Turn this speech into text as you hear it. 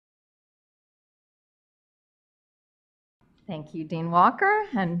Thank you, Dean Walker,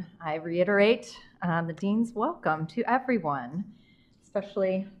 and I reiterate the Dean's welcome to everyone,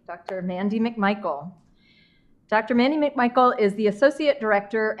 especially Dr. Mandy McMichael. Dr. Mandy McMichael is the Associate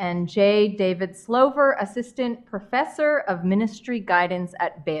Director and J. David Slover Assistant Professor of Ministry Guidance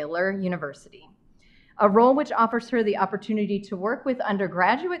at Baylor University, a role which offers her the opportunity to work with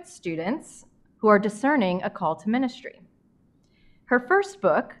undergraduate students who are discerning a call to ministry. Her first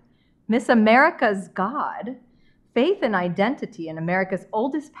book, Miss America's God, Faith and Identity in America's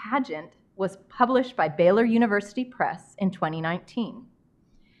Oldest Pageant, was published by Baylor University Press in 2019.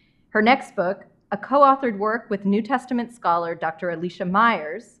 Her next book, a co-authored work with New Testament scholar Dr. Alicia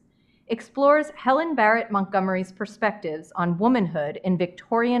Myers, explores Helen Barrett Montgomery's perspectives on womanhood in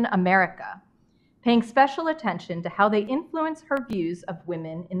Victorian America, paying special attention to how they influence her views of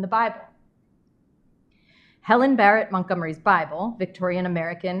women in the Bible. Helen Barrett Montgomery's Bible, Victorian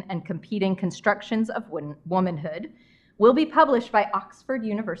American and Competing Constructions of Womanhood, will be published by Oxford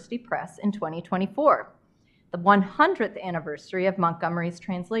University Press in 2024, the 100th anniversary of Montgomery's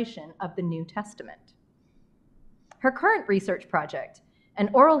translation of the New Testament. Her current research project,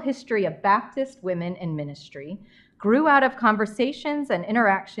 An Oral History of Baptist Women in Ministry, grew out of conversations and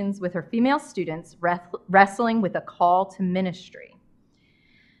interactions with her female students wrestling with a call to ministry.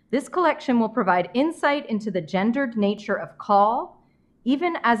 This collection will provide insight into the gendered nature of call,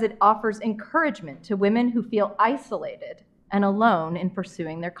 even as it offers encouragement to women who feel isolated and alone in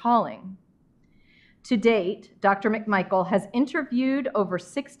pursuing their calling. To date, Dr. McMichael has interviewed over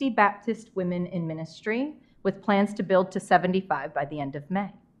 60 Baptist women in ministry, with plans to build to 75 by the end of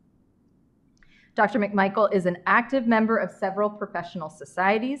May. Dr. McMichael is an active member of several professional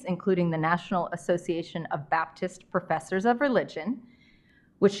societies, including the National Association of Baptist Professors of Religion,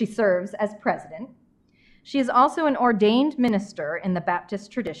 which she serves as president. She is also an ordained minister in the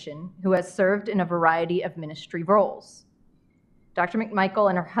Baptist tradition who has served in a variety of ministry roles. Dr. McMichael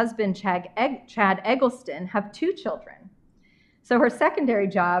and her husband, Chad Eggleston, have 2 children, so her secondary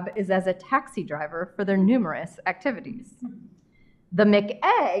job is as a taxi driver for their numerous activities. The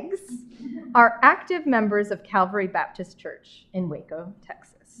McEggs are active members of Calvary Baptist Church in Waco,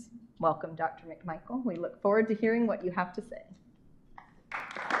 Texas. Welcome, Dr. McMichael. We look forward to hearing what you have to say.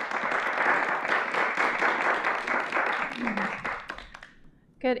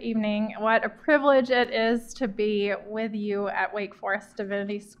 Good evening. What a privilege it is to be with you at Wake Forest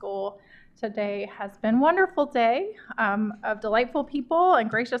Divinity School. Today has been a wonderful day of delightful people and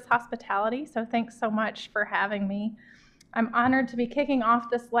gracious hospitality, so thanks so much for having me. I'm honored to be kicking off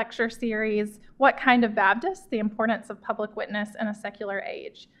this lecture series, What Kind of Baptist? The Importance of Public Witness in a Secular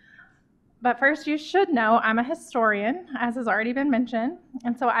Age. But first, you should know I'm a historian, as has already been mentioned,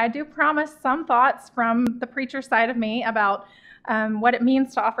 and so I do promise some thoughts from the preacher side of me about what it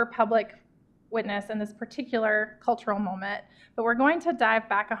means to offer public witness in this particular cultural moment. But we're going to dive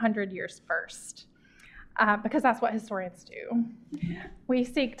back 100 years first, because that's what historians do. We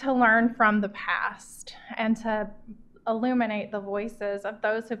seek to learn from the past and to illuminate the voices of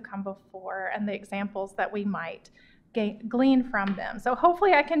those who've come before and the examples that we might glean from them. So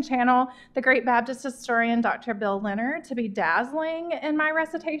hopefully I can channel the great Baptist historian Dr. Bill Leonard to be dazzling in my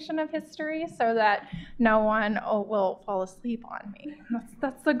recitation of history so that no one will fall asleep on me.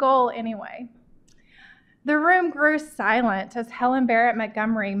 That's the goal anyway. The room grew silent as Helen Barrett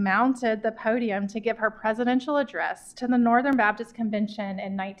Montgomery mounted the podium to give her presidential address to the Northern Baptist Convention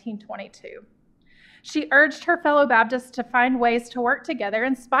in 1922. She urged her fellow Baptists to find ways to work together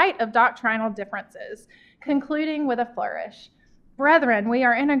in spite of doctrinal differences, concluding with a flourish. Brethren, we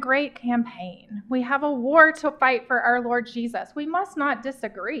are in a great campaign. We have a war to fight for our Lord Jesus. We must not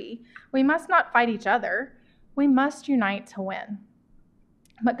disagree. We must not fight each other. We must unite to win.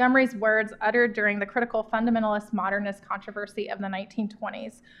 Montgomery's words, uttered during the critical fundamentalist modernist controversy of the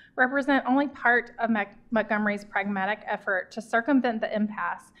 1920s, represent only part of Montgomery's pragmatic effort to circumvent the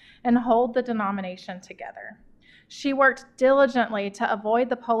impasse and hold the denomination together. She worked diligently to avoid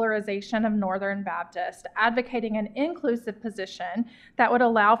the polarization of Northern Baptists, advocating an inclusive position that would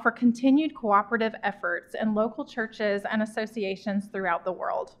allow for continued cooperative efforts in local churches and associations throughout the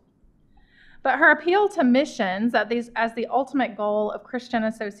world. But her appeal to missions as the ultimate goal of Christian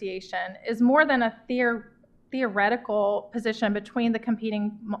association is more than a theoretical position between the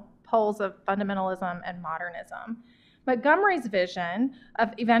competing poles of fundamentalism and modernism. Montgomery's vision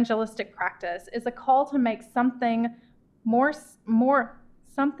of evangelistic practice is a call to make something more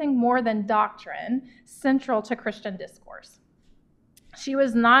than doctrine central to Christian discourse. She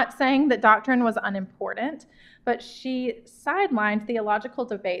was not saying that doctrine was unimportant, but she sidelined theological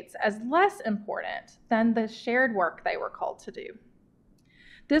debates as less important than the shared work they were called to do.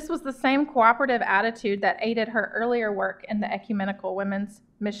 This was the same cooperative attitude that aided her earlier work in the ecumenical women's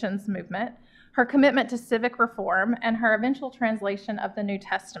missions movement, her commitment to civic reform, and her eventual translation of the New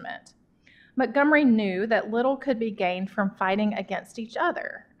Testament. Montgomery knew that little could be gained from fighting against each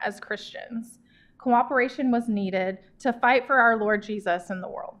other as Christians. Cooperation was needed to fight for our Lord Jesus in the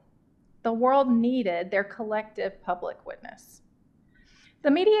world. The world needed their collective public witness. The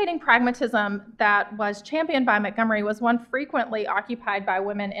mediating pragmatism that was championed by Montgomery was one frequently occupied by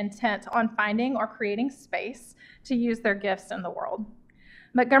women intent on finding or creating space to use their gifts in the world.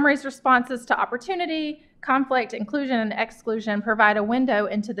 Montgomery's responses to opportunity, conflict, inclusion, and exclusion provide a window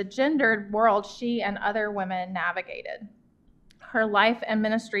into the gendered world she and other women navigated. Her life and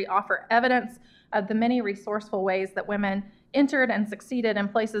ministry offer evidence of the many resourceful ways that women entered and succeeded in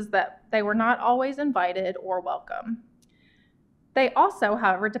places that they were not always invited or welcome. They also,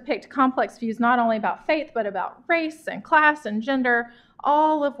 however, depict complex views not only about faith, but about race and class and gender,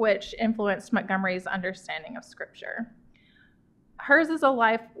 all of which influenced Montgomery's understanding of Scripture. Hers is a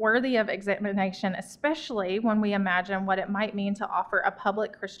life worthy of examination, especially when we imagine what it might mean to offer a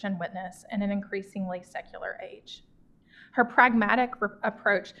public Christian witness in an increasingly secular age. Her pragmatic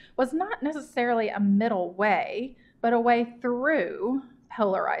approach was not necessarily a middle way, but a way through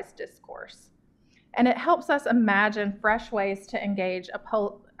polarized discourse. And it helps us imagine fresh ways to engage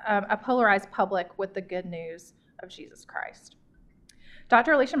a polarized public with the good news of Jesus Christ.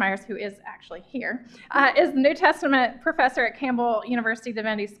 Dr. Alicia Myers, who is actually here, is the New Testament professor at Campbell University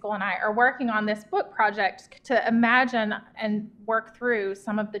Divinity School, and I are working on this book project to imagine and work through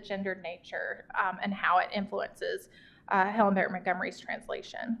some of the gendered nature and how it influences Helen Barrett Montgomery's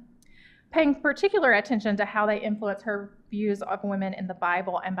translation, paying particular attention to how they influence her views of women in the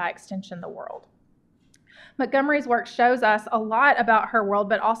Bible and by extension the world. Montgomery's work shows us a lot about her world,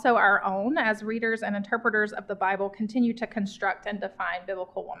 but also our own as readers and interpreters of the Bible continue to construct and define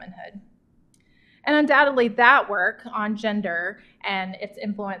biblical womanhood. And undoubtedly that work on gender and its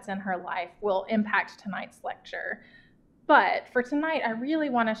influence in her life will impact tonight's lecture. But for tonight, I really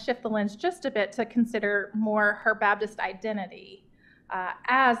want to shift the lens just a bit to consider more her Baptist identity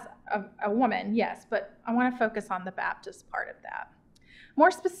as a woman, yes, but I want to focus on the Baptist part of that. More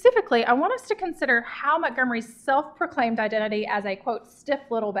specifically, I want us to consider how Montgomery's self-proclaimed identity as a, quote, stiff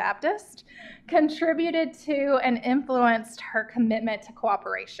little Baptist contributed to and influenced her commitment to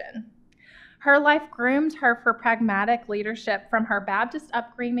cooperation. Her life groomed her for pragmatic leadership from her Baptist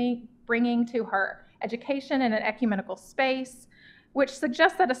upbringing to her education in an ecumenical space, which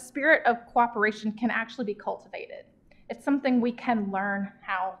suggests that a spirit of cooperation can actually be cultivated. It's something we can learn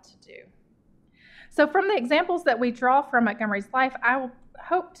how to do. So from the examples that we draw from Montgomery's life, I will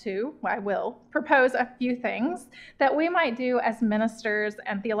propose a few things that we might do as ministers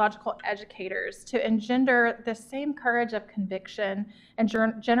and theological educators to engender the same courage of conviction and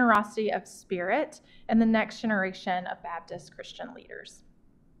generosity of spirit in the next generation of Baptist Christian leaders.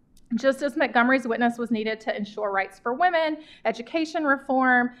 Just as Montgomery's witness was needed to ensure rights for women, education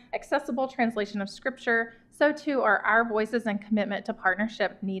reform, accessible translation of Scripture, so too are our voices and commitment to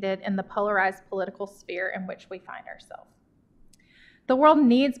partnership needed in the polarized political sphere in which we find ourselves. The world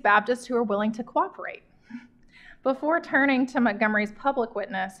needs Baptists who are willing to cooperate. Before turning to Montgomery's public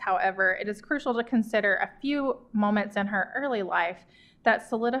witness, however, it is crucial to consider a few moments in her early life that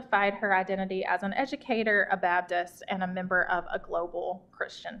solidified her identity as an educator, a Baptist, and a member of a global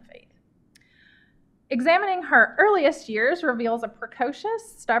Christian faith. Examining her earliest years reveals a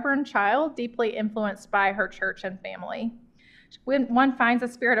precocious, stubborn child deeply influenced by her church and family. One finds a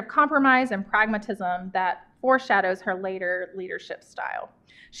spirit of compromise and pragmatism that foreshadows her later leadership style.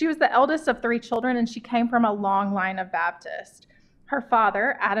 She was the eldest of 3 children, and she came from a long line of Baptists. Her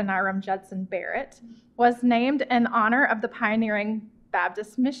father, Adoniram Judson Barrett, was named in honor of the pioneering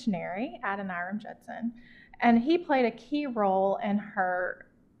Baptist missionary, Adoniram Judson, and he played a key role in her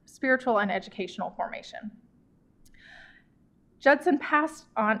spiritual and educational formation. Judson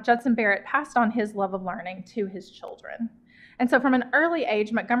Barrett passed on his love of learning to his children. And so from an early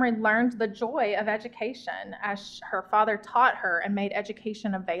age, Montgomery learned the joy of education as her father taught her and made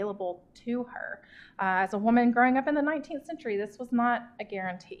education available to her. As a woman growing up in the 19th century, this was not a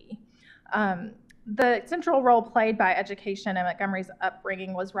guarantee. The central role played by education in Montgomery's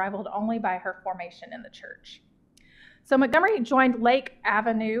upbringing was rivaled only by her formation in the church. So Montgomery joined Lake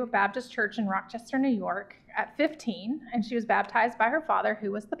Avenue Baptist Church in Rochester, New York at 15, and she was baptized by her father,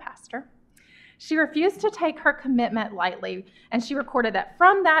 who was the pastor. She refused to take her commitment lightly, and she recorded that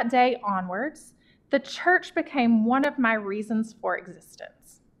from that day onwards, the church became one of my reasons for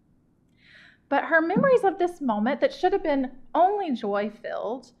existence. But her memories of this moment that should have been only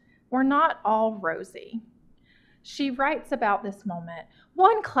joy-filled were not all rosy. She writes about this moment,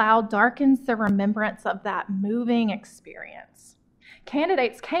 One cloud darkens the remembrance of that moving experience.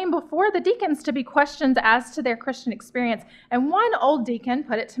 Candidates came before the deacons to be questioned as to their Christian experience, and one old deacon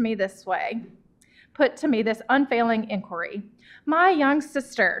put to me this unfailing inquiry. My young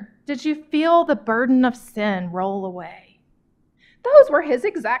sister, did you feel the burden of sin roll away? Those were his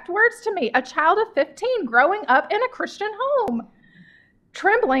exact words to me, a child of 15 growing up in a Christian home.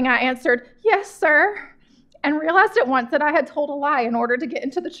 Trembling, I answered, yes, sir, and realized at once that I had told a lie in order to get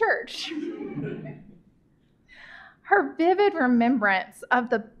into the church. Her vivid remembrance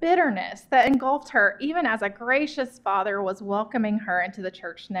of the bitterness that engulfed her, even as a gracious father was welcoming her into the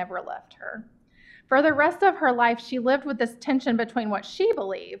church, never left her. For the rest of her life, she lived with this tension between what she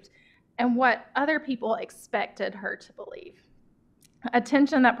believed and what other people expected her to believe. A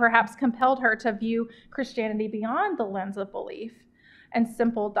tension that perhaps compelled her to view Christianity beyond the lens of belief and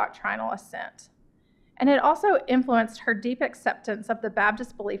simple doctrinal assent. And it also influenced her deep acceptance of the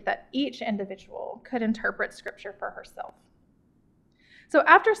Baptist belief that each individual could interpret Scripture for herself. So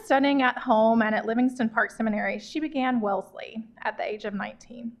after studying at home and at Livingston Park Seminary, she began Wellesley at the age of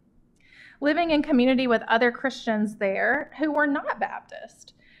 19. Living in community with other Christians there who were not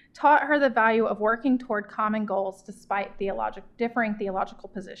Baptist taught her the value of working toward common goals despite differing theological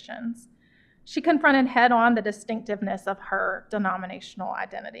positions. She confronted head-on the distinctiveness of her denominational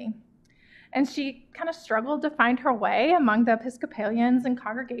identity. And she kind of struggled to find her way among the Episcopalians and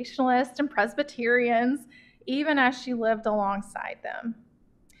Congregationalists and Presbyterians, even as she lived alongside them.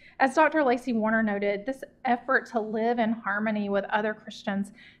 As Dr. Lacey Warner noted, this effort to live in harmony with other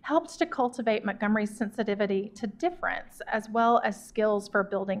Christians helped to cultivate Montgomery's sensitivity to difference as well as skills for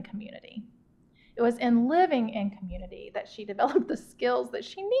building community. It was in living in community that she developed the skills that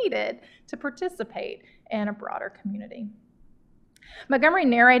she needed to participate in a broader community. Montgomery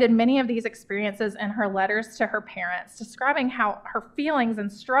narrated many of these experiences in her letters to her parents, describing how her feelings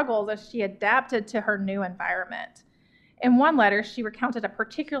and struggles as she adapted to her new environment. In one letter, she recounted a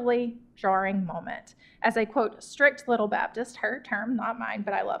particularly jarring moment. As a, quote, strict little Baptist, her term, not mine,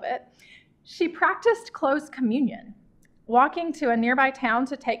 but I love it, she practiced close communion, walking to a nearby town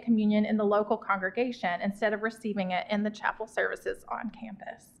to take communion in the local congregation instead of receiving it in the chapel services on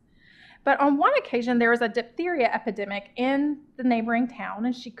campus. But on one occasion, there was a diphtheria epidemic in the neighboring town,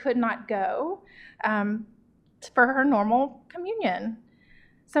 and she could not go for her normal communion.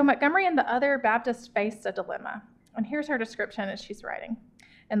 So Montgomery and the other Baptists faced a dilemma. And here's her description as she's writing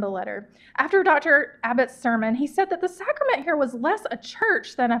in the letter. After Dr. Abbott's sermon, he said that the sacrament here was less a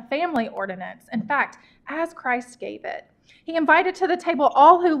church than a family ordinance. In fact, as Christ gave it. He invited to the table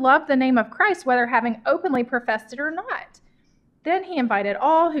all who loved the name of Christ, whether having openly professed it or not. Then he invited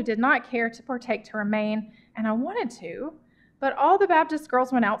all who did not care to partake to remain, and I wanted to, but all the Baptist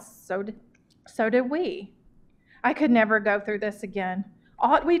girls went out, so did we. I could never go through this again.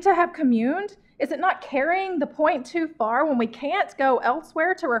 Ought we to have communed? Is it not carrying the point too far when we can't go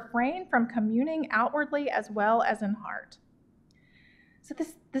elsewhere to refrain from communing outwardly as well as in heart? So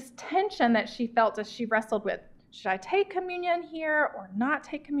this tension that she felt as she wrestled with, should I take communion here or not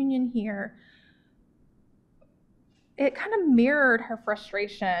take communion here? It kind of mirrored her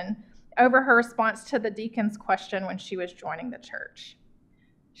frustration over her response to the deacon's question when she was joining the church.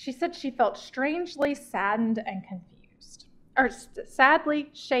 She said she felt strangely saddened and confused, or sadly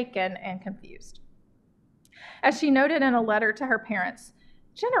shaken and confused. As she noted in a letter to her parents,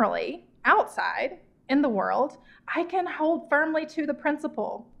 generally, outside, in the world, I can hold firmly to the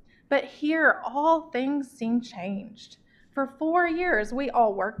principle, but here all things seem changed. For 4 years, we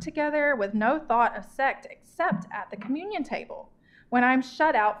all worked together with no thought of sect except at the communion table, when I'm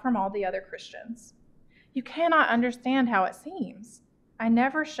shut out from all the other Christians. You cannot understand how it seems. I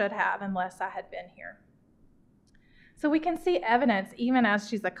never should have unless I had been here. So we can see evidence, even as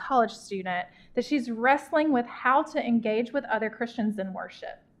she's a college student, that she's wrestling with how to engage with other Christians in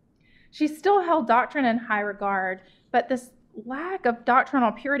worship. She still held doctrine in high regard, but this lack of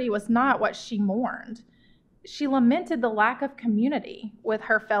doctrinal purity was not what she mourned. She lamented the lack of community with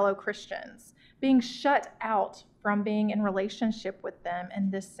her fellow Christians, being shut out from being in relationship with them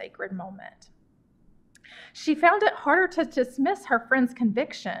in this sacred moment. She found it harder to dismiss her friends'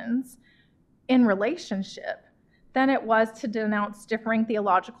 convictions in relationship than it was to denounce differing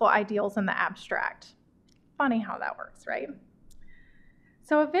theological ideals in the abstract. Funny how that works, right?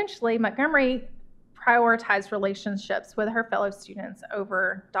 So eventually, Montgomery prioritized relationships with her fellow students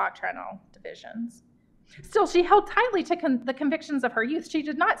over doctrinal divisions. Still, she held tightly to the convictions of her youth. She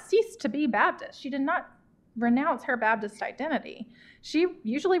did not cease to be Baptist. She did not renounce her Baptist identity. She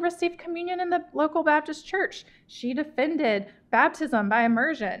usually received communion in the local Baptist church. She defended baptism by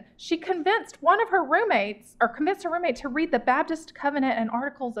immersion. She convinced her roommate to read the Baptist Covenant and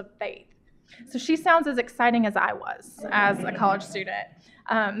Articles of Faith. So she sounds as exciting as I was as a college student.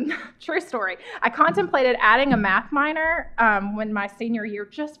 True story. I contemplated adding a math minor when my senior year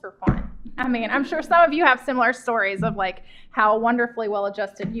just for fun. I mean, I'm sure some of you have similar stories of like how wonderfully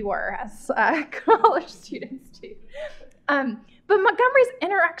well-adjusted you were as college students too. But Montgomery's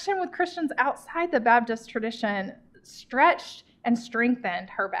interaction with Christians outside the Baptist tradition stretched and strengthened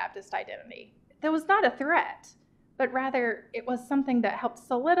her Baptist identity. That was not a threat, but rather it was something that helped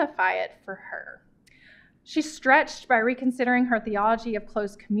solidify it for her. She stretched by reconsidering her theology of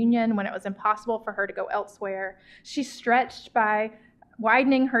closed communion when it was impossible for her to go elsewhere. She stretched by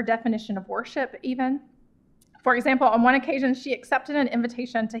widening her definition of worship even. For example, on one occasion, she accepted an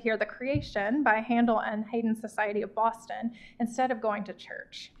invitation to hear The Creation by Handel and Hayden Society of Boston instead of going to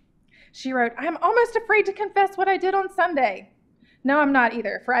church. She wrote, "I'm almost afraid to confess what I did on Sunday. No, I'm not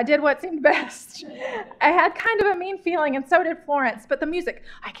either, for I did what seemed best. I had kind of a mean feeling, and so did Florence, but the music,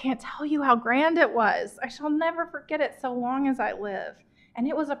 I can't tell you how grand it was. I shall never forget it so long as I live, and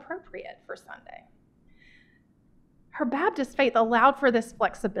it was appropriate for Sunday." Her Baptist faith allowed for this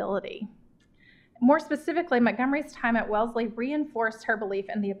flexibility. More specifically, Montgomery's time at Wellesley reinforced her belief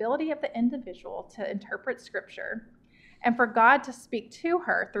in the ability of the individual to interpret Scripture and for God to speak to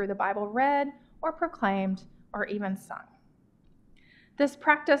her through the Bible read or proclaimed or even sung. This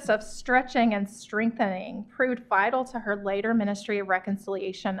practice of stretching and strengthening proved vital to her later ministry of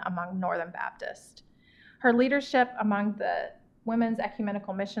reconciliation among Northern Baptists, her leadership among the women's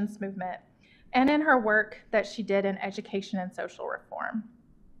ecumenical missions movement, and in her work that she did in education and social reform.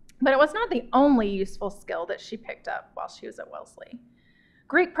 But it was not the only useful skill that she picked up while she was at Wellesley.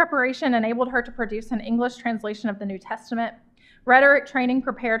 Greek preparation enabled her to produce an English translation of the New Testament. Rhetoric training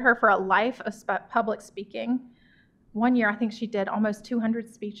prepared her for a life of public speaking. One year, I think she did almost 200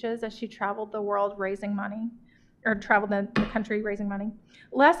 speeches as she traveled the world raising money, or traveled the country raising money.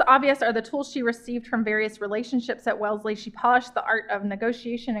 Less obvious are the tools she received from various relationships at Wellesley. She polished the art of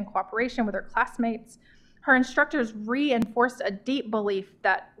negotiation and cooperation with her classmates. Her instructors reinforced a deep belief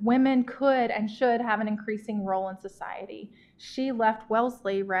that women could and should have an increasing role in society. She left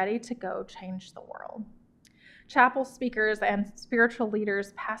Wellesley ready to go change the world. Chapel speakers and spiritual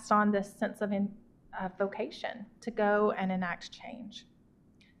leaders passed on this sense of vocation to go and enact change,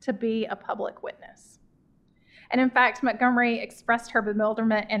 to be a public witness. And in fact, Montgomery expressed her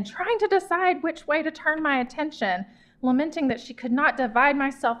bewilderment in trying to decide which way to turn my attention, lamenting that she could not divide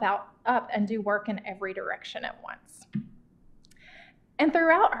myself up and do work in every direction at once. And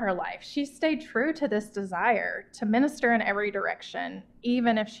throughout her life, she stayed true to this desire to minister in every direction,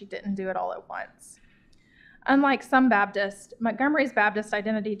 even if she didn't do it all at once. Unlike some Baptists, Montgomery's Baptist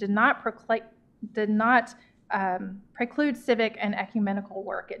identity did not preclude civic and ecumenical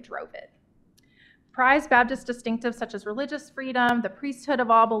work, it drove it. Prized Baptist distinctives such as religious freedom, the priesthood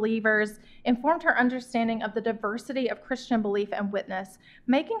of all believers, informed her understanding of the diversity of Christian belief and witness,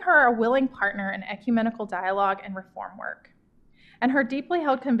 making her a willing partner in ecumenical dialogue and reform work. And her deeply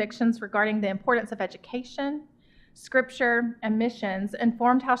held convictions regarding the importance of education, Scripture, and missions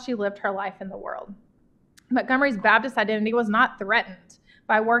informed how she lived her life in the world. Montgomery's Baptist identity was not threatened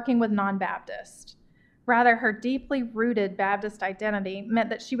by working with non-Baptists. Rather, her deeply rooted Baptist identity meant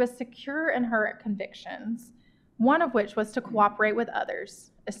that she was secure in her convictions, one of which was to cooperate with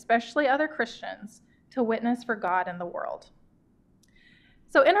others, especially other Christians, to witness for God in the world.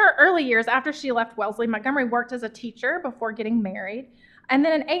 So in her early years after she left Wellesley, Montgomery worked as a teacher before getting married. And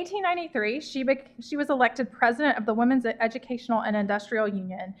then in 1893, she was elected president of the Women's Educational and Industrial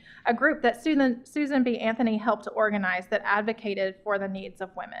Union, a group that Susan B. Anthony helped organize that advocated for the needs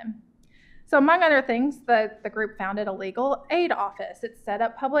of women. So among other things, the group founded a legal aid office. It set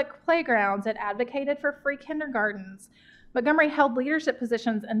up public playgrounds. It advocated for free kindergartens. Montgomery held leadership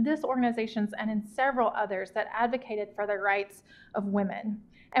positions in this organization and in several others that advocated for the rights of women.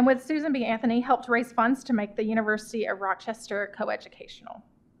 And with Susan B. Anthony, helped raise funds to make the University of Rochester coeducational.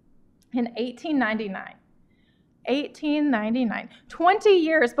 In 1899, 20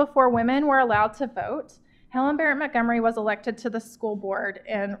 years before women were allowed to vote, Helen Barrett Montgomery was elected to the school board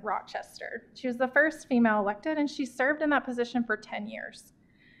in Rochester. She was the first female elected, and she served in that position for 10 years.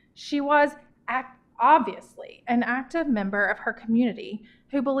 She was obviously an active member of her community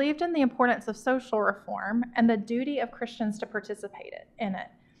who believed in the importance of social reform and the duty of Christians to participate in it.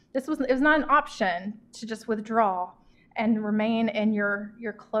 It was not an option to just withdraw and remain in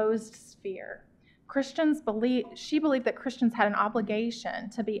your closed sphere. She believed that Christians had an obligation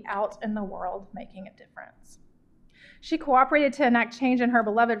to be out in the world making a difference. She cooperated to enact change in her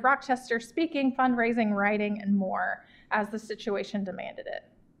beloved Rochester, speaking, fundraising, writing, and more. as the situation demanded it.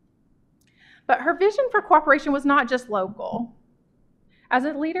 But her vision for cooperation was not just local. As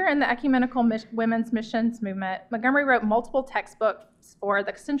a leader in the ecumenical women's missions movement, Montgomery wrote multiple textbooks for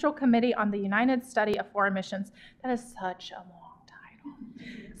the Central Committee on the United Study of Foreign Missions. That is such a long title.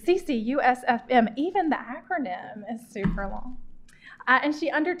 CCUSFM, even the acronym is super long. And she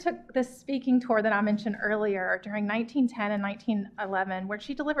undertook this speaking tour that I mentioned earlier during 1910 and 1911, where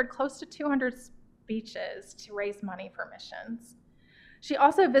she delivered close to 200 speeches to raise money for missions. She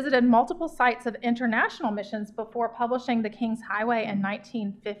also visited multiple sites of international missions before publishing The King's Highway in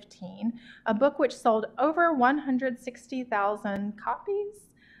 1915, a book which sold over 160,000 copies.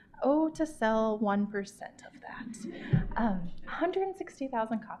 Oh, to sell 1% of that.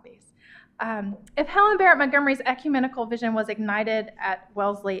 160,000 copies. If Helen Barrett Montgomery's ecumenical vision was ignited at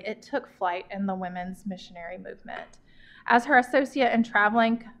Wellesley, it took flight in the women's missionary movement. As her associate and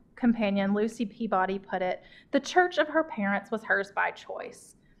traveling companion Lucy Peabody put it, the church of her parents was hers by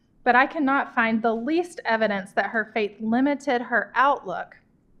choice. But I cannot find the least evidence that her faith limited her outlook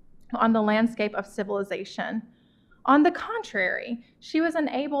on the landscape of civilization. On the contrary, she was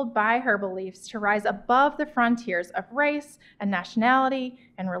enabled by her beliefs to rise above the frontiers of race and nationality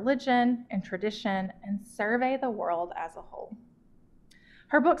and religion and tradition and survey the world as a whole.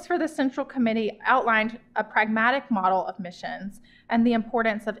 Her books for the Central Committee outlined a pragmatic model of missions and the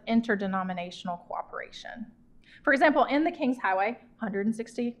importance of interdenominational cooperation. For example, in The King's Highway,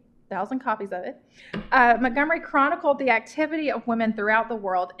 160,000 copies of it, Montgomery chronicled the activity of women throughout the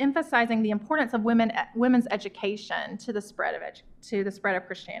world, emphasizing the importance of women's education to the spread of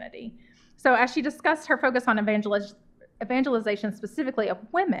Christianity. So as she discussed her focus on evangelization specifically of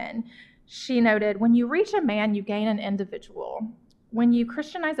women, she noted, when you reach a man, you gain an individual. When you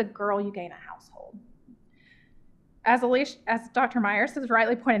Christianize a girl, you gain a household. As Dr. Myers has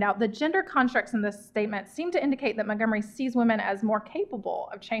rightly pointed out, the gender constructs in this statement seem to indicate that Montgomery sees women as more capable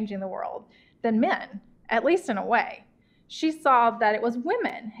of changing the world than men, at least in a way. She saw that it was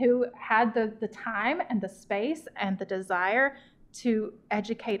women who had the time and the space and the desire to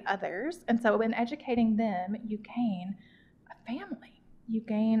educate others. And so in educating them, you gain a family, you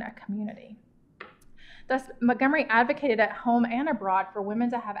gain a community. Thus, Montgomery advocated at home and abroad for women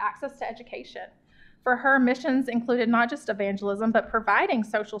to have access to education. For her, missions included not just evangelism, but providing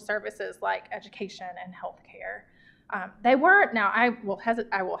social services like education and healthcare. They weren't, now I will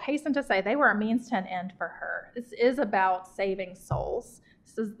hasten to say, they were a means to an end for her. This is about saving souls.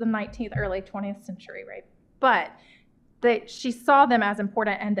 This is the 19th, early 20th century, right? But she saw them as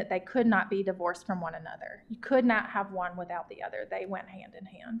important and that they could not be divorced from one another. You could not have one without the other. They went hand in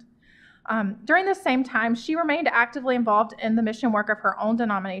hand. During the same time, she remained actively involved in the mission work of her own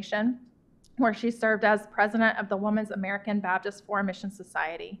denomination, where she served as president of the Women's American Baptist Foreign Mission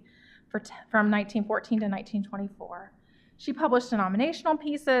Society from 1914 to 1924. She published denominational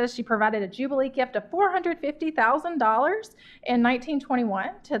pieces. She provided a Jubilee gift of $450,000 in 1921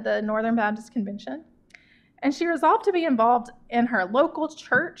 to the Northern Baptist Convention. And she resolved to be involved in her local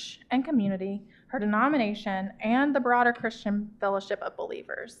church and community, her denomination, and the broader Christian fellowship of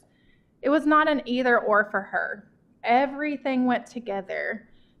believers. It was not an either or for her. Everything went together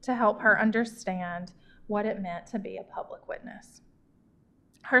to help her understand what it meant to be a public witness.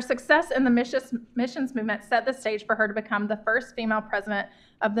 Her success in the missions movement set the stage for her to become the first female president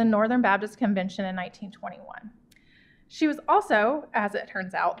of the Northern Baptist Convention in 1921. She was also, as it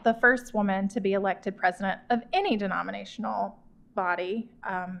turns out, the first woman to be elected president of any denominational body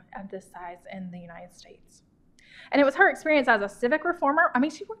of this size in the United States. And it was her experience as a civic reformer. I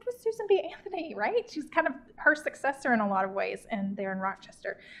mean, she worked with Susan B. Anthony, right? She's kind of her successor in a lot of ways there in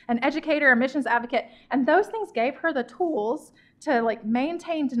Rochester. An educator, a missions advocate, and those things gave her the tools to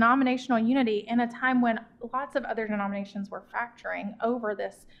maintain denominational unity in a time when lots of other denominations were fracturing over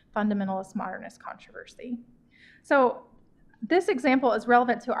this fundamentalist modernist controversy. So this example is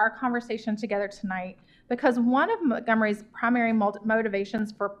relevant to our conversation together tonight because one of Montgomery's primary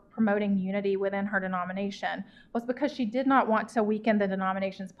motivations for promoting unity within her denomination was because she did not want to weaken the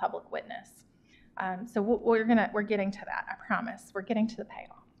denomination's public witness. So we're getting to that, I promise. We're getting to the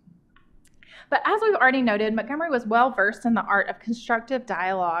payoff. But as we've already noted, Montgomery was well versed in the art of constructive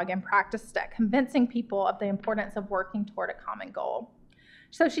dialogue and practiced at convincing people of the importance of working toward a common goal.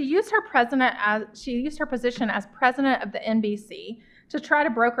 So she used her position as president of the NBC to try to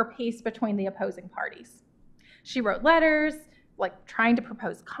broker peace between the opposing parties. She wrote letters, trying to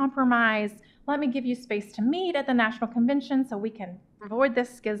propose compromise. Let me give you space to meet at the National Convention so we can avoid this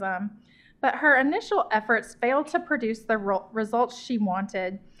schism. But her initial efforts failed to produce the results she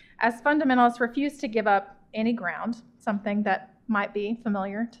wanted, as fundamentalists refused to give up any ground, something that might be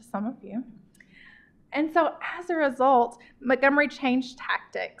familiar to some of you. And so as a result, Montgomery changed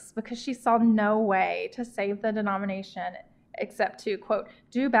tactics because she saw no way to save the denomination except to, quote,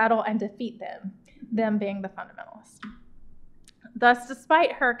 do battle and defeat them being the fundamentalists. Thus,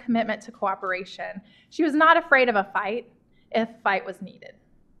 despite her commitment to cooperation, she was not afraid of a fight if fight was needed.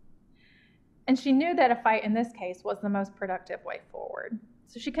 And she knew that a fight in this case was the most productive way forward.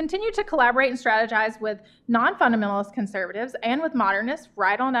 So she continued to collaborate and strategize with non-fundamentalist conservatives and with modernists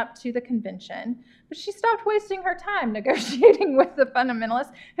right on up to the convention, but she stopped wasting her time negotiating with the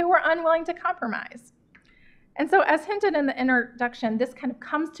fundamentalists who were unwilling to compromise. And so, as hinted in the introduction, this kind of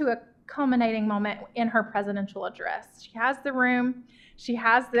comes to a culminating moment in her presidential address. She has the room, she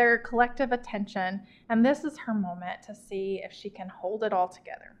has their collective attention, and this is her moment to see if she can hold it all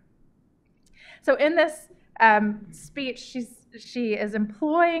together. So in this speech, she is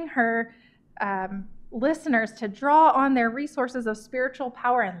employing her listeners to draw on their resources of spiritual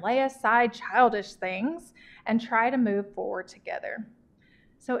power and lay aside childish things and try to move forward together.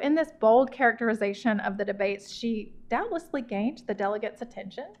 So in this bold characterization of the debates, she doubtlessly gained the delegates'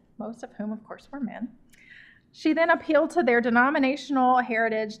 attention, most of whom, of course, were men. She then appealed to their denominational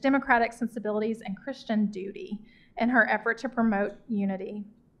heritage, democratic sensibilities, and Christian duty in her effort to promote unity,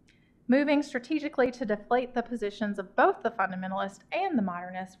 moving strategically to deflate the positions of both the fundamentalists and the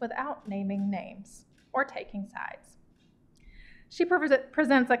modernists without naming names or taking sides. She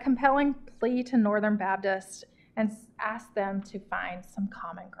presents a compelling plea to Northern Baptists and asks them to find some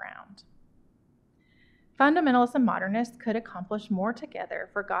common ground. Fundamentalists and modernists could accomplish more together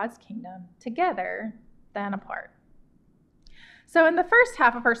for God's kingdom together than apart. So in the first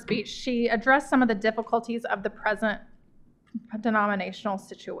half of her speech, she addressed some of the difficulties of the present denominational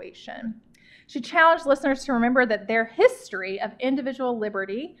situation. She challenged listeners to remember that their history of individual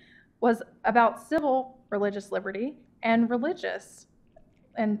liberty was about civil religious liberty and religious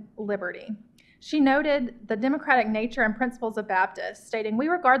and liberty. She noted the democratic nature and principles of Baptists, stating, "We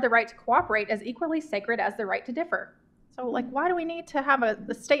regard the right to cooperate as equally sacred as the right to differ." So, why do we need to have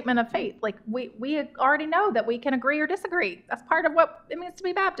a statement of faith? We already know that we can agree or disagree. That's part of what it means to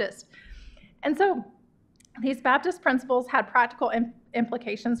be Baptist. And so, these Baptist principles had practical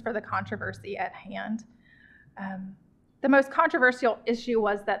implications for the controversy at hand. The most controversial issue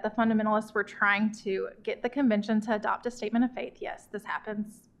was that the fundamentalists were trying to get the convention to adopt a statement of faith. Yes, this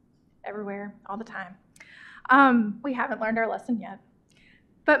happens everywhere, all the time. We haven't learned our lesson yet.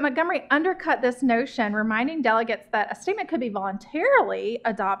 But Montgomery undercut this notion, reminding delegates that a statement could be voluntarily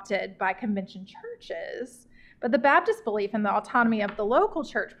adopted by convention churches, but the Baptist belief in the autonomy of the local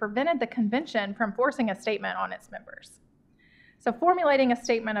church prevented the convention from forcing a statement on its members. So formulating a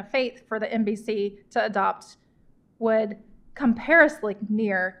statement of faith for the NBC to adopt would come perilously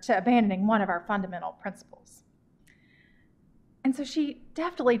near to abandoning one of our fundamental principles. And so she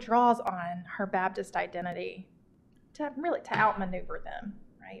deftly draws on her Baptist identity to outmaneuver them,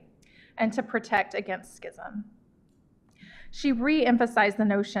 right? And to protect against schism. She re-emphasized the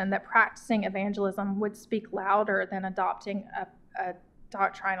notion that practicing evangelism would speak louder than adopting a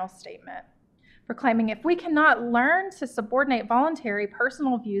doctrinal statement, proclaiming, if we cannot learn to subordinate voluntary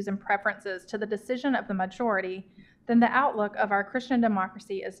personal views and preferences to the decision of the majority, then the outlook of our Christian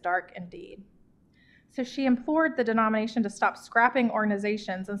democracy is dark indeed. So she implored the denomination to stop scrapping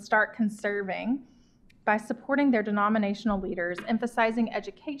organizations and start conserving by supporting their denominational leaders, emphasizing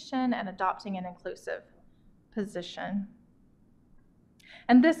education and adopting an inclusive position.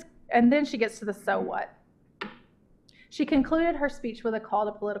 And then she gets to the so what. She concluded her speech with a call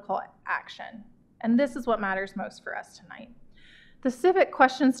to political action. And this is what matters most for us tonight. The civic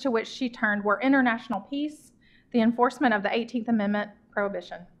questions to which she turned were international peace, the enforcement of the 18th Amendment,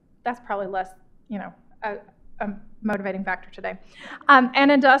 prohibition. That's probably less, a motivating factor today.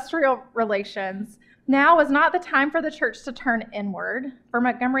 And industrial relations. Now was not the time for the church to turn inward. For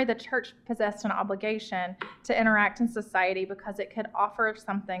Montgomery, the church possessed an obligation to interact in society because it could offer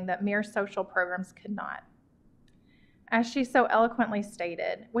something that mere social programs could not. As she so eloquently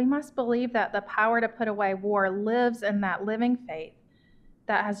stated, we must believe that the power to put away war lives in that living faith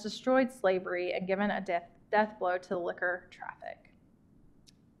that has destroyed slavery and given a death blow to the liquor traffic.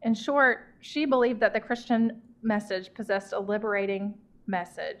 In short, she believed that the Christian message possessed a liberating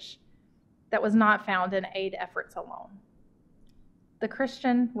message that was not found in aid efforts alone. The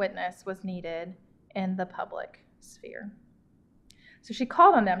Christian witness was needed in the public sphere. So she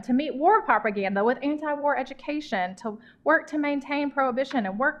called on them to meet war propaganda with anti-war education, to work to maintain prohibition,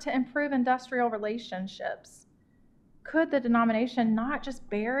 and work to improve industrial relationships. Could the denomination not just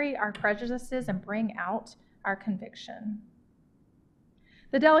bury our prejudices and bring out our conviction?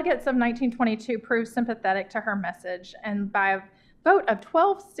 The delegates of 1922 proved sympathetic to her message, and by a vote of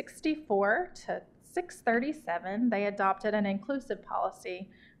 1264 to 637, they adopted an inclusive policy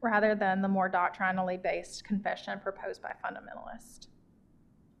rather than the more doctrinally based confession proposed by fundamentalists.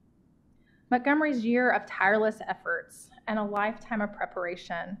 Montgomery's year of tireless efforts and a lifetime of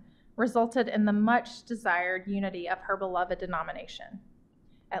preparation resulted in the much desired unity of her beloved denomination,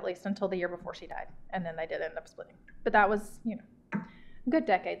 at least until the year before she died, and then they did end up splitting. But that was, a good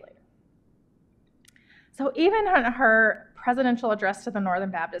decade later. So even in her presidential address to the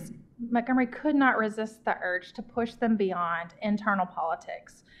Northern Baptists, Montgomery could not resist the urge to push them beyond internal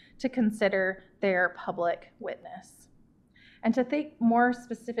politics to consider their public witness and to think more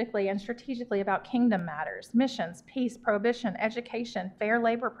specifically and strategically about kingdom matters, missions, peace, prohibition, education, fair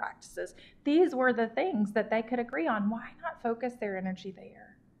labor practices. These were the things that they could agree on. Why not focus their energy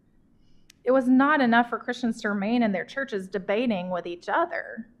there? It was not enough for Christians to remain in their churches debating with each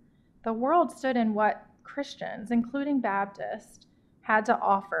other. The world stood in what Christians, including Baptists, had to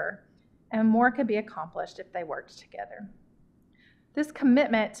offer, and more could be accomplished if they worked together. This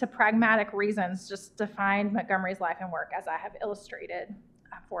commitment to pragmatic reasons just defined Montgomery's life and work, as I have illustrated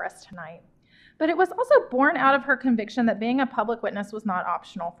for us tonight. But it was also born out of her conviction that being a public witness was not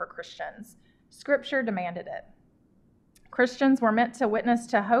optional for Christians. Scripture demanded it. Christians were meant to witness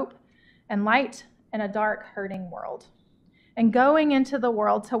to hope and light in a dark, hurting world. And going into the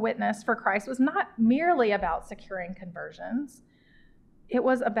world to witness for Christ was not merely about securing conversions. It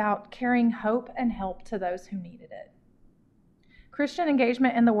was about carrying hope and help to those who needed it. Christian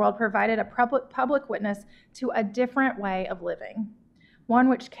engagement in the world provided a public witness to a different way of living, one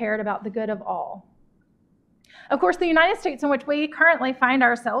which cared about the good of all. Of course, the United States in which we currently find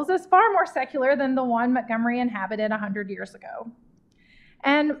ourselves is far more secular than the one Montgomery inhabited 100 years ago.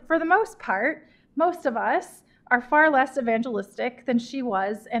 And for the most part, most of us are far less evangelistic than she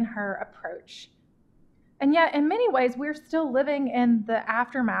was in her approach. And yet, in many ways, we're still living in the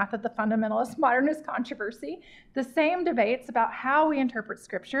aftermath of the fundamentalist modernist controversy. The same debates about how we interpret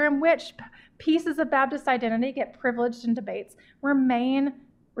Scripture and which pieces of Baptist identity get privileged in debates remain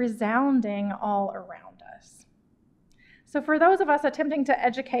resounding all around us. So for those of us attempting to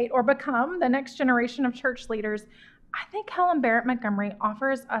educate or become the next generation of church leaders, I think Helen Barrett Montgomery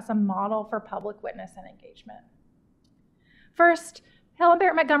offers us a model for public witness and engagement. First, Helen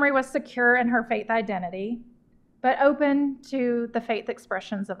Barrett Montgomery was secure in her faith identity, but open to the faith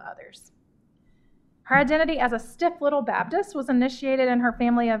expressions of others. Her identity as a stiff little Baptist was initiated in her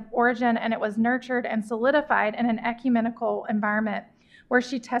family of origin, and it was nurtured and solidified in an ecumenical environment where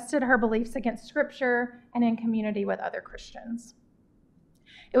she tested her beliefs against Scripture and in community with other Christians.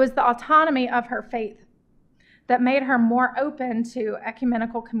 It was the autonomy of her faith that made her more open to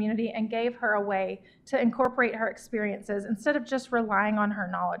ecumenical community and gave her a way to incorporate her experiences instead of just relying on her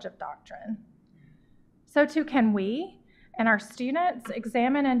knowledge of doctrine. So too can we and our students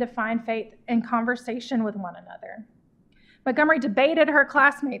examine and define faith in conversation with one another. Montgomery debated her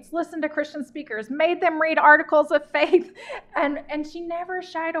classmates, listened to Christian speakers, made them read articles of faith, and she never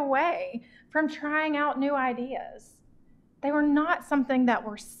shied away from trying out new ideas. They were not something that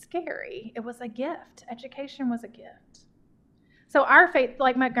were scary. It was a gift. Education was a gift. So our faith,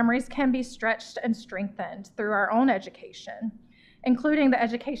 like Montgomery's, can be stretched and strengthened through our own education, including the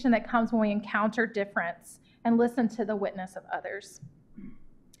education that comes when we encounter difference and listen to the witness of others.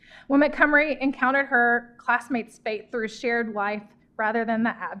 When Montgomery encountered her classmates' faith through shared life rather than the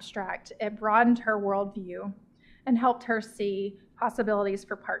abstract, it broadened her worldview and helped her see possibilities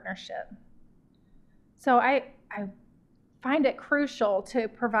for partnership. So I find it crucial to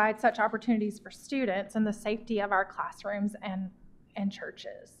provide such opportunities for students in the safety of our classrooms and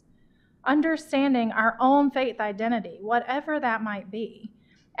churches. Understanding our own faith identity, whatever that might be,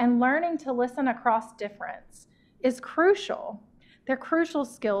 and learning to listen across difference is crucial. They're crucial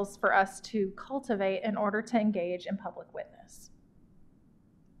skills for us to cultivate in order to engage in public witness.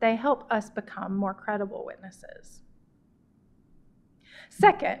 They help us become more credible witnesses.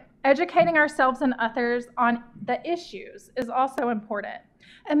 Second, educating ourselves and others on the issues is also important.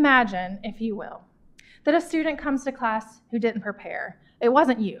 Imagine, if you will, that a student comes to class who didn't prepare. It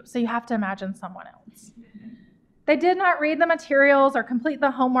wasn't you, so you have to imagine someone else. They did not read the materials or complete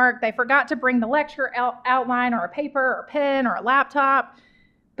the homework. They forgot to bring the lecture outline or a paper or a pen or a laptop,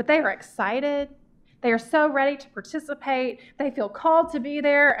 but they are excited. They are so ready to participate. They feel called to be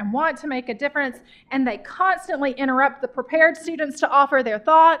there and want to make a difference, and they constantly interrupt the prepared students to offer their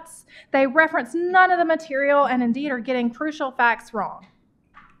thoughts. They reference none of the material and indeed are getting crucial facts wrong.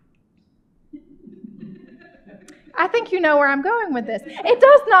 I think you know where I'm going with this. It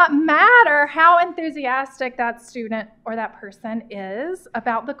does not matter how enthusiastic that student or that person is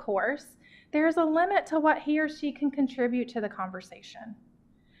about the course. There is a limit to what he or she can contribute to the conversation.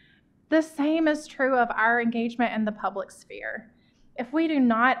 The same is true of our engagement in the public sphere. If we do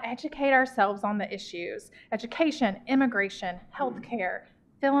not educate ourselves on the issues, education, immigration, healthcare,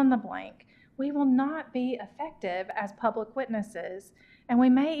 fill in the blank, we will not be effective as public witnesses, and we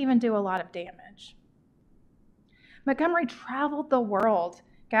may even do a lot of damage. Montgomery traveled the world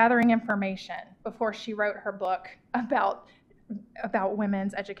gathering information before she wrote her book about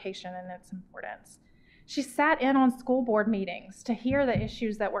women's education and its importance. She sat in on school board meetings to hear the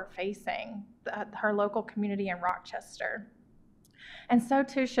issues that were facing her local community in Rochester. And so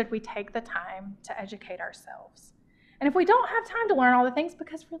too should we take the time to educate ourselves. And if we don't have time to learn all the things,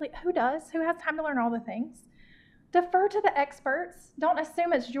 because really, who does? Who has time to learn all the things? Defer to the experts. Don't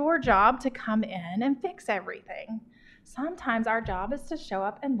assume it's your job to come in and fix everything. Sometimes our job is to show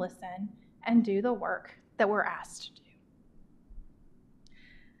up and listen and do the work that we're asked to do.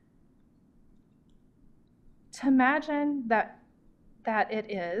 To imagine that it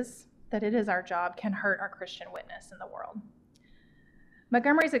is our job can hurt our Christian witness in the world.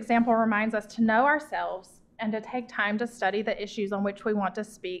 Montgomery's example reminds us to know ourselves and to take time to study the issues on which we want to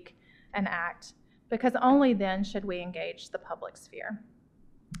speak and act, because only then should we engage the public sphere.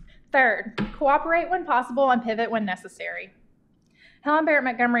 Third, cooperate when possible and pivot when necessary. Helen Barrett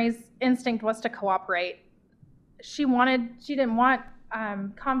Montgomery's instinct was to cooperate. She didn't want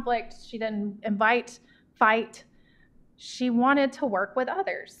conflict. She didn't invite fight. She wanted to work with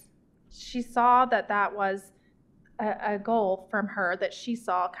others. She saw that was a goal from her that she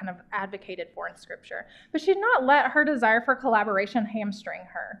saw kind of advocated for in Scripture. But she did not let her desire for collaboration hamstring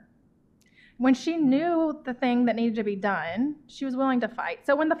her. When she knew the thing that needed to be done, she was willing to fight.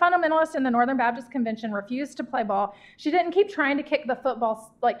 So when the fundamentalists in the Northern Baptist Convention refused to play ball, she didn't keep trying to kick the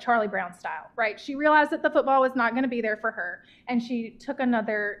football like Charlie Brown style, right? She realized that the football was not going to be there for her, and she took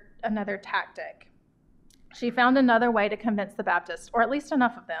another tactic. She found another way to convince the Baptists, or at least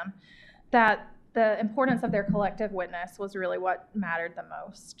enough of them, that the importance of their collective witness was really what mattered the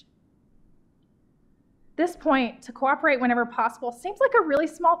most. This point, to cooperate whenever possible, seems like a really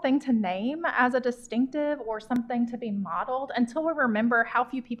small thing to name as a distinctive or something to be modeled until we remember how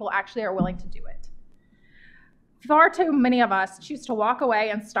few people actually are willing to do it. Far too many of us choose to walk away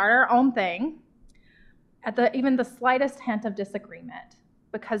and start our own thing at even the slightest hint of disagreement,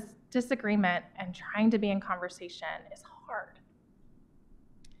 because disagreement and trying to be in conversation is hard.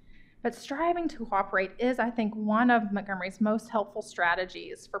 But striving to cooperate is, I think, one of Montgomery's most helpful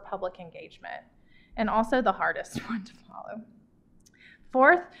strategies for public engagement, and also the hardest one to follow.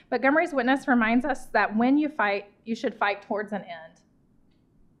 Fourth, Montgomery's witness reminds us that when you fight, you should fight towards an end.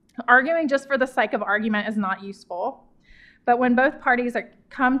 Arguing just for the sake of argument is not useful, but when both parties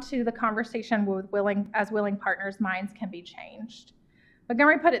come to the conversation as willing partners, minds can be changed.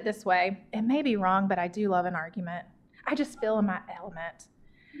 Montgomery put it this way: it may be wrong, but I do love an argument. I just feel in my element.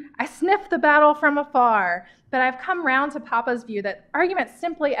 I sniff the battle from afar, but I've come round to Papa's view that argument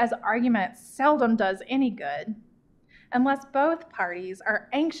simply as argument seldom does any good. Unless both parties are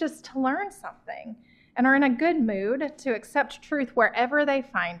anxious to learn something and are in a good mood to accept truth wherever they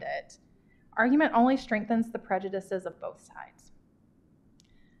find it, argument only strengthens the prejudices of both sides.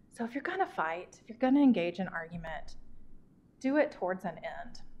 So if you're going to fight, if you're going to engage in argument, do it towards an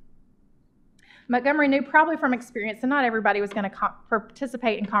end. Montgomery knew probably from experience that not everybody was going to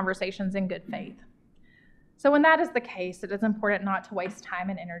participate in conversations in good faith. So when that is the case, it is important not to waste time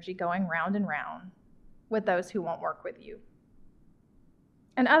and energy going round and round with those who won't work with you.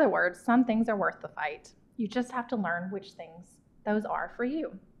 In other words, some things are worth the fight. You just have to learn which things those are for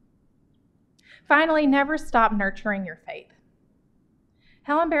you. Finally, never stop nurturing your faith.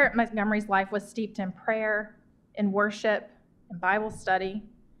 Helen Barrett Montgomery's life was steeped in prayer, in worship, in Bible study.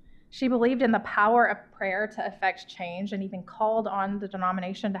 She believed in the power of prayer to effect change and even called on the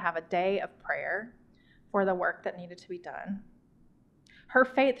denomination to have a day of prayer for the work that needed to be done. Her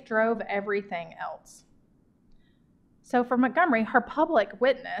faith drove everything else. So for Montgomery, her public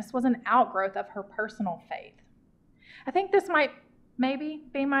witness was an outgrowth of her personal faith. I think this might maybe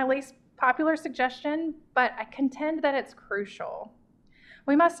be my least popular suggestion, but I contend that it's crucial.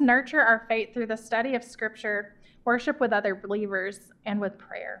 We must nurture our faith through the study of Scripture, worship with other believers, and with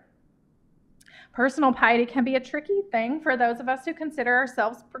prayer. Personal piety can be a tricky thing for those of us who consider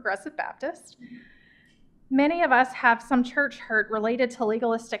ourselves progressive Baptist. Many of us have some church hurt related to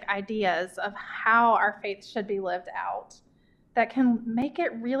legalistic ideas of how our faith should be lived out that can make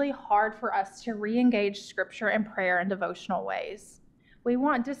it really hard for us to re-engage Scripture and prayer in devotional ways. We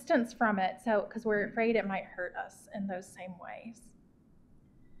want distance from it because we're afraid it might hurt us in those same ways.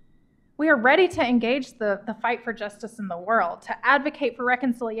 We are ready to engage the fight for justice in the world, to advocate for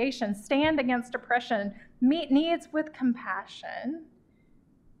reconciliation, stand against oppression, meet needs with compassion.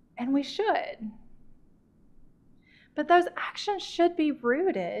 and we should. But those actions should be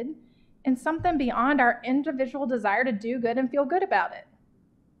rooted in something beyond our individual desire to do good and feel good about it.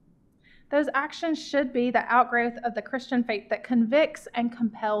 Those actions should be the outgrowth of the Christian faith that convicts and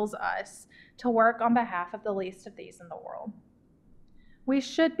compels us to work on behalf of the least of these in the world. We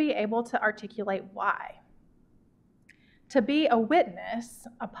should be able to articulate why. To be a witness,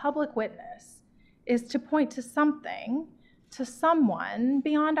 a public witness, is to point to something, to someone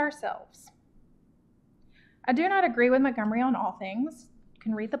beyond ourselves. I do not agree with Montgomery on all things. You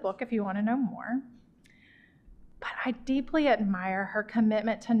can read the book if you want to know more. But I deeply admire her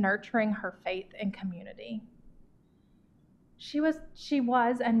commitment to nurturing her faith in community. She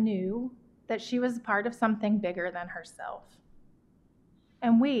was and knew that she was part of something bigger than herself.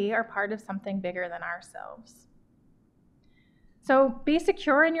 And we are part of something bigger than ourselves. So be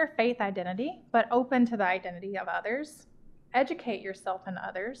secure in your faith identity, but open to the identity of others. Educate yourself and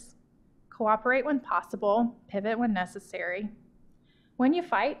others. Cooperate when possible, pivot when necessary. When you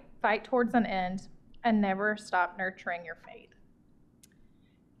fight, fight towards an end, and never stop nurturing your faith.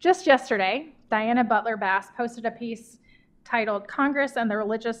 Just yesterday, Diana Butler Bass posted a piece titled Congress and the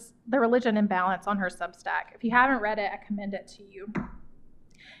Religion Imbalance on her Substack. If you haven't read it, I commend it to you.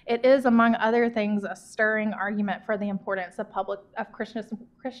 It is, among other things, a stirring argument for the importance of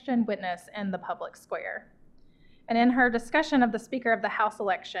Christian witness in the public square. And in her discussion of the Speaker of the House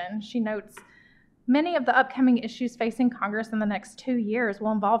election, she notes, many of the upcoming issues facing Congress in the next 2 years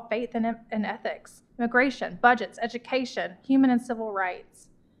will involve faith and ethics, immigration, budgets, education, human and civil rights.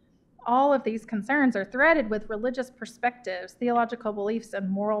 All of these concerns are threaded with religious perspectives, theological beliefs, and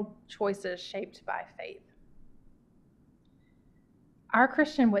moral choices shaped by faith. Our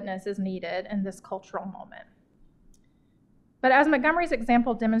Christian witness is needed in this cultural moment. But as Montgomery's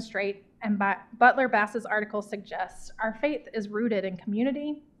example demonstrates, and Butler Bass's article suggests, our faith is rooted in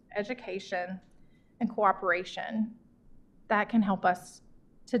community, education, and cooperation that can help us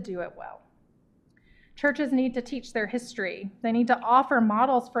to do it well. Churches need to teach their history. They need to offer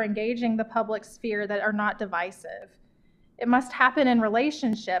models for engaging the public sphere that are not divisive. It must happen in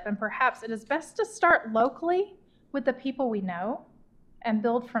relationship, and perhaps it is best to start locally with the people we know and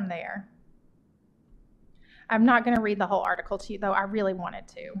build from there. I'm not going to read the whole article to you, though I really wanted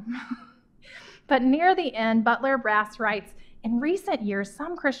to. But near the end, Butler Bass writes, in recent years,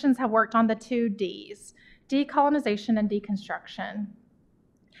 some Christians have worked on the 2 Ds, decolonization and deconstruction.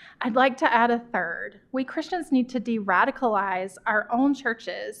 I'd like to add a third. We Christians need to de-radicalize our own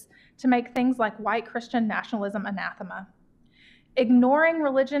churches to make things like white Christian nationalism anathema. Ignoring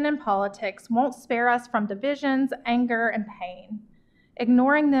religion and politics won't spare us from divisions, anger, and pain.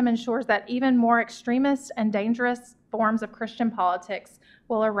 Ignoring them ensures that even more extremist and dangerous forms of Christian politics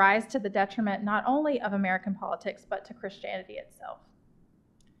will arise to the detriment not only of American politics, but to Christianity itself.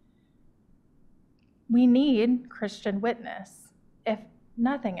 We need Christian witness, if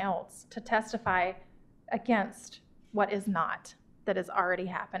nothing else, to testify against what is not already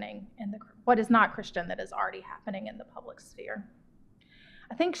happening what is not Christian that is already happening in the public sphere.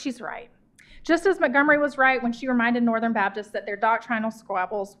 I think she's right. Just as Montgomery was right when she reminded Northern Baptists that their doctrinal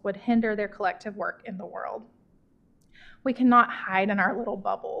squabbles would hinder their collective work in the world. We cannot hide in our little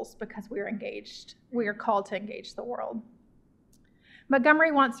bubbles because we are called to engage the world.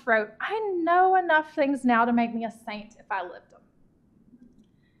 Montgomery once wrote, I know enough things now to make me a saint if I lived them.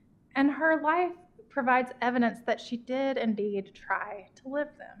 And her life provides evidence that she did indeed try to live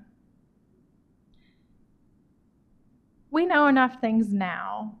them. We know enough things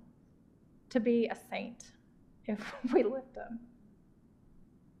now to be a saint if we lived them.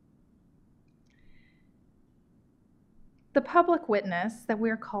 The public witness that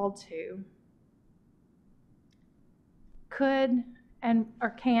we're called to could or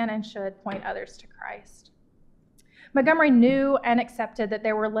can and should point others to Christ. Montgomery knew and accepted that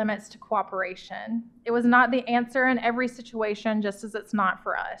there were limits to cooperation. It was not the answer in every situation, just as it's not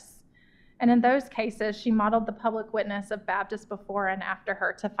for us. And in those cases, she modeled the public witness of Baptists before and after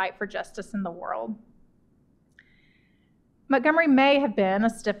her to fight for justice in the world. Montgomery may have been a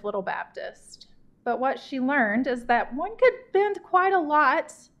stiff little Baptist, but what she learned is that one could bend quite a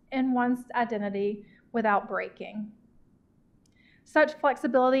lot in one's identity without breaking. Such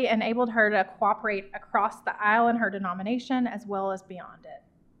flexibility enabled her to cooperate across the aisle in her denomination as well as beyond it.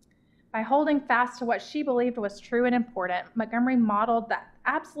 By holding fast to what she believed was true and important, Montgomery modeled that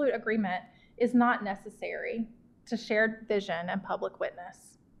absolute agreement is not necessary to shared vision and public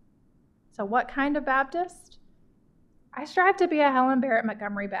witness. So what kind of Baptist? I strive to be a Helen Barrett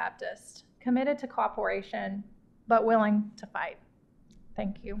Montgomery Baptist, committed to cooperation, but willing to fight.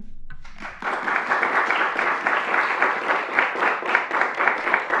 Thank you.